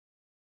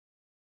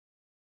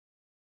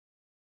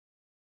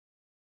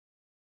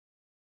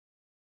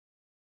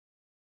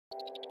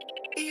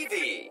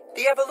Eevee,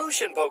 the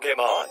evolution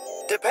Pokemon.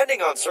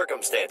 Depending on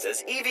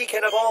circumstances, Eevee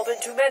can evolve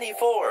into many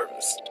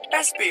forms.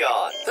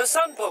 Espeon, the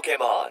sun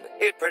Pokemon.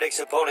 It predicts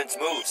opponents'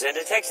 moves and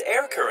detects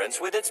air currents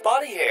with its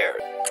body hair.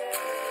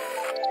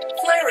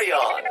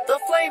 Flareon, the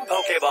flame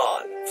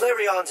Pokemon.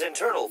 Flareon's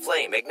internal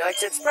flame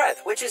ignites its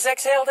breath, which is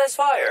exhaled as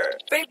fire.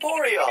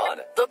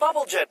 Vaporeon, the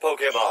bubble jet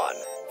Pokemon.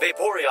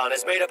 Vaporeon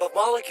is made up of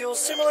molecules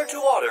similar to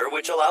water,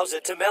 which allows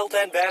it to melt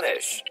and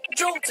vanish.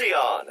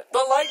 Jolteon,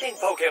 the lightning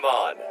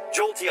Pokemon.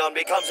 Jolteon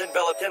becomes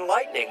enveloped in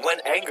lightning when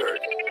angered.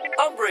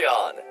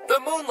 Umbreon, the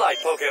moonlight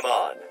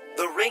Pokemon.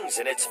 The rings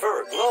in its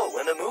fur glow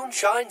when the moon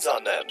shines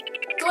on them.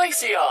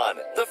 Glaceon,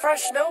 the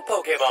fresh snow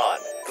Pokemon.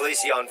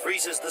 Glaceon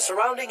freezes the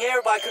surrounding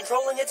air by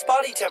controlling its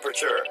body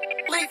temperature.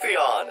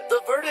 Leafeon, the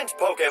verdant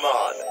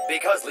Pokemon.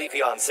 Because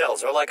Leafeon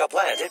cells are like a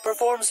plant, it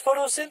performs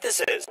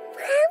photosynthesis.